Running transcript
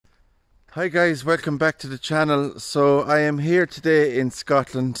Hi guys, welcome back to the channel. So I am here today in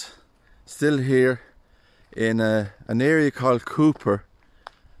Scotland, still here in an area called Cooper,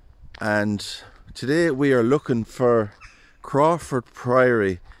 and today we are looking for Crawford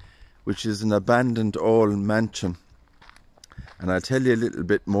Priory, which is an abandoned old mansion, and I'll tell you a little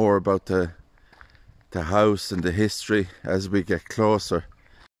bit more about the house and the history as we get closer.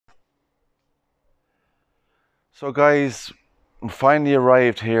 So guys, we finally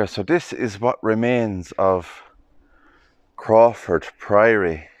arrived here. So this is what remains of Crawford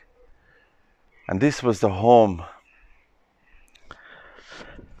Priory, and this was the home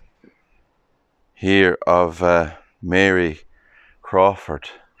here of Mary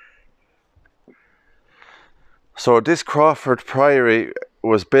Crawford. So this Crawford Priory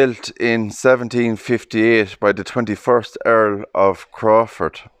was built in 1758 by the 21st Earl of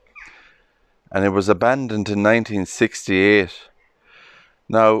Crawford, and it was abandoned in 1968.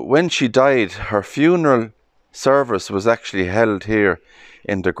 Now, when she died, her funeral service was actually held here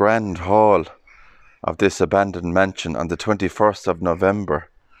in the Grand Hall of this abandoned mansion on the 21st of November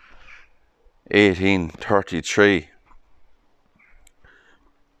 1833.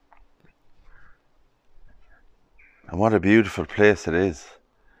 And what a beautiful place it is.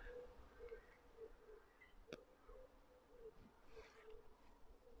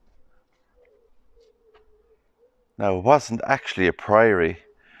 Now, it wasn't actually a priory,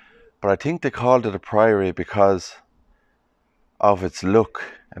 but I think they called it a priory because of its look.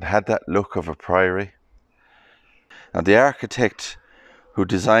 It had that look of a priory. Now, the architect who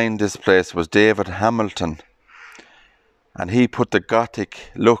designed this place was David Hamilton, and he put the Gothic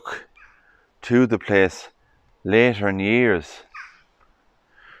look to the place later in years.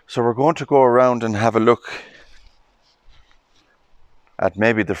 So we're going to go around and have a look at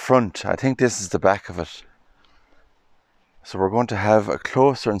maybe the front. I think this is the back of it. So we're going to have a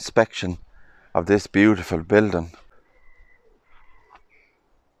closer inspection of this beautiful building.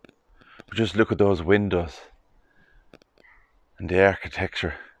 Just look at those windows and the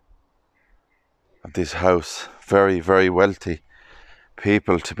architecture of this house. Very, very wealthy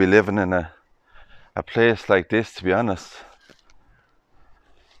people to be living in a place like this, to be honest.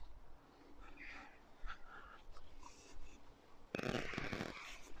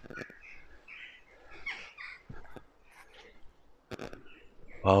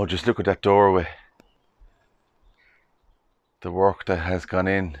 Oh, just look at that doorway. The work that has gone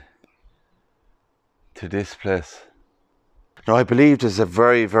in to this place. Now, I believe there's a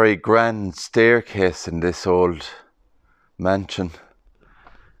very, very grand staircase in this old mansion.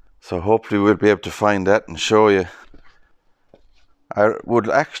 So hopefully we'll be able to find that and show you. I would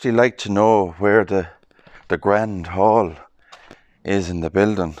actually like to know where the Grand Hall is in the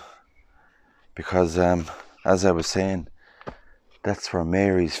building. Because, as I was saying, that's where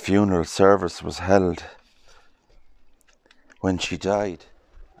Mary's funeral service was held when she died.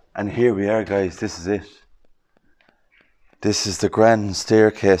 And here we are, guys, this is it. This is the grand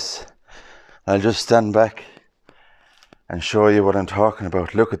staircase. I'll just stand back and show you what I'm talking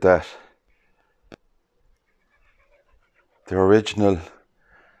about. Look at that. The original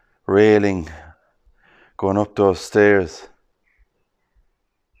railing going up those stairs.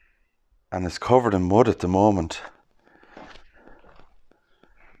 And it's covered in mud at the moment.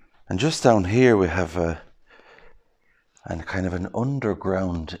 And just down here we have a kind of an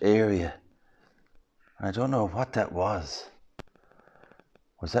underground area. I don't know what that was.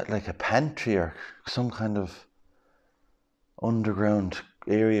 Was that like a pantry or some kind of underground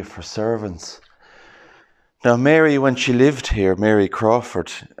area for servants? Now, Mary, when she lived here, Mary Crawford,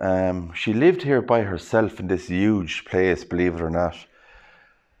 she lived here by herself in this huge place, believe it or not.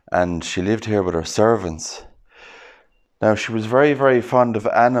 And she lived here with her servants. Now, she was very, very fond of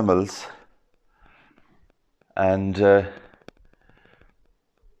animals, and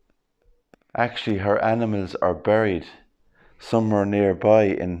actually her animals are buried somewhere nearby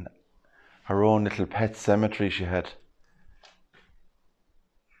in her own little pet cemetery she had.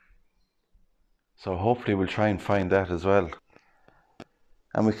 So hopefully we'll try and find that as well.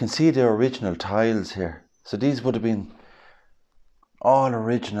 And we can see the original tiles here. So these would have been all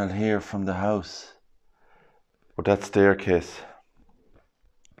original here from the house. But that staircase,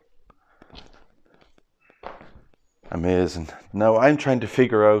 amazing. Now I'm trying to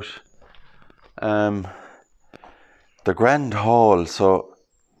figure out the Grand Hall. So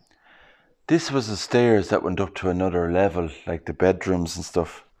this was the stairs that went up to another level, like the bedrooms and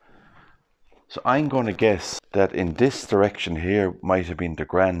stuff. So I'm going to guess that in this direction here might have been the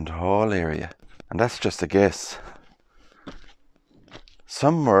Grand Hall area. And that's just a guess.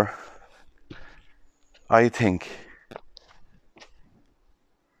 Somewhere, I think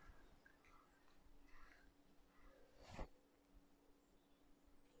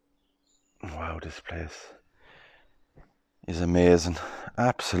Wow, this place is amazing.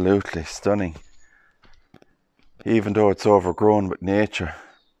 Absolutely stunning. Even though it's overgrown with nature.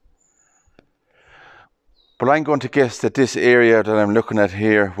 But I'm going to guess that this area that I'm looking at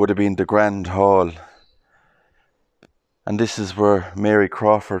here would have been the Grand Hall. And this is where Mary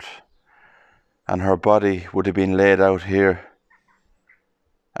Crawford and her body would have been laid out here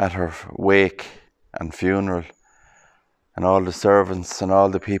at her wake and funeral. And all the servants and all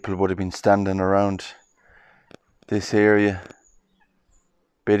the people would have been standing around this area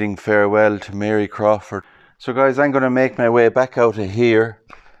bidding farewell to Mary Crawford. So guys, I'm going to make my way back out of here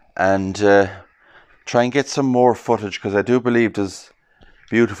and try and get some more footage, because I do believe there's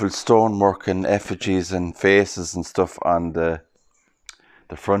beautiful stonework and effigies and faces and stuff on the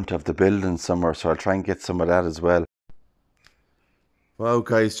front of the building somewhere, so I'll try and get some of that as well. Wow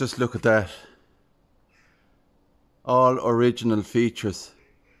guys, just look at that. All original features.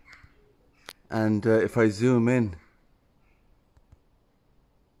 And if I zoom in,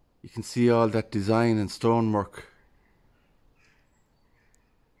 you can see all that design and stonework.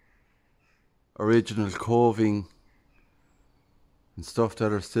 Original coving and stuff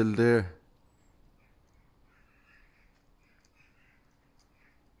that are still there.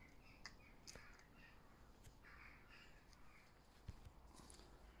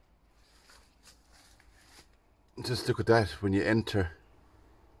 Just look at that when you enter.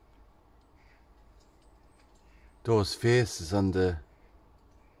 Those faces on the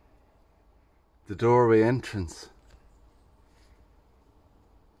doorway entrance.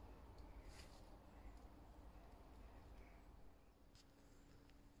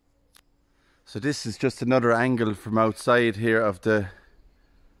 So this is just another angle from outside here of the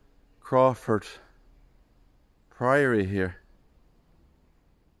Crawford Priory here.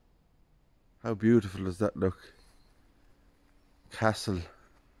 How beautiful does that look? Castle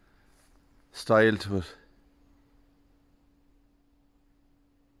style to it.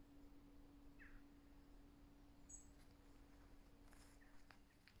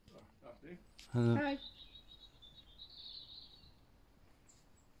 Hello. Hi.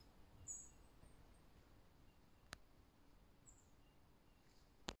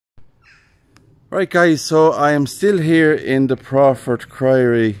 Right guys, so I am still here in the Crawford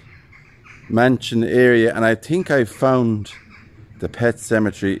Priory mansion area, and I think I've found the pet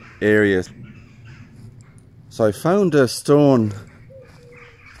cemetery area. So I found a stone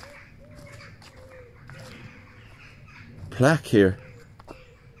plaque here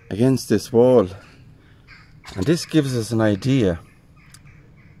against this wall, and this gives us an idea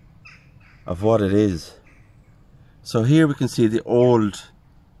of what it is. So here we can see the old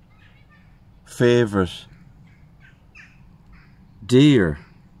favourite deer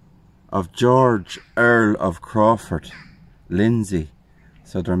of George Earl of Crawford, Lindsay.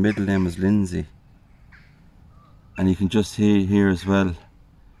 So their middle name is Lindsay, and you can just see here as well,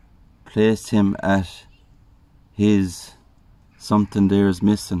 placed him at his, something there is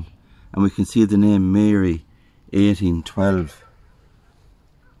missing, and we can see the name Mary 1812.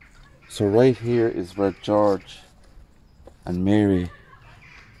 So right here is where George and Mary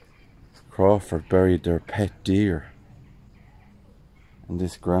Crawford buried their pet deer, on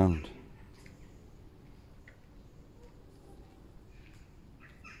this ground.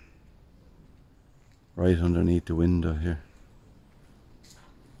 Right underneath the window here.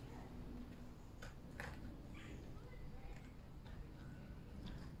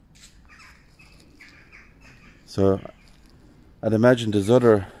 So I'd imagine there's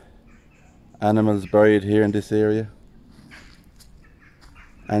other animals buried here in this area.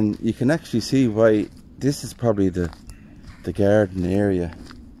 And you can actually see why this is probably the garden area,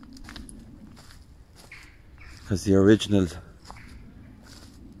 because the original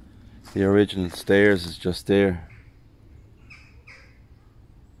stairs is just there.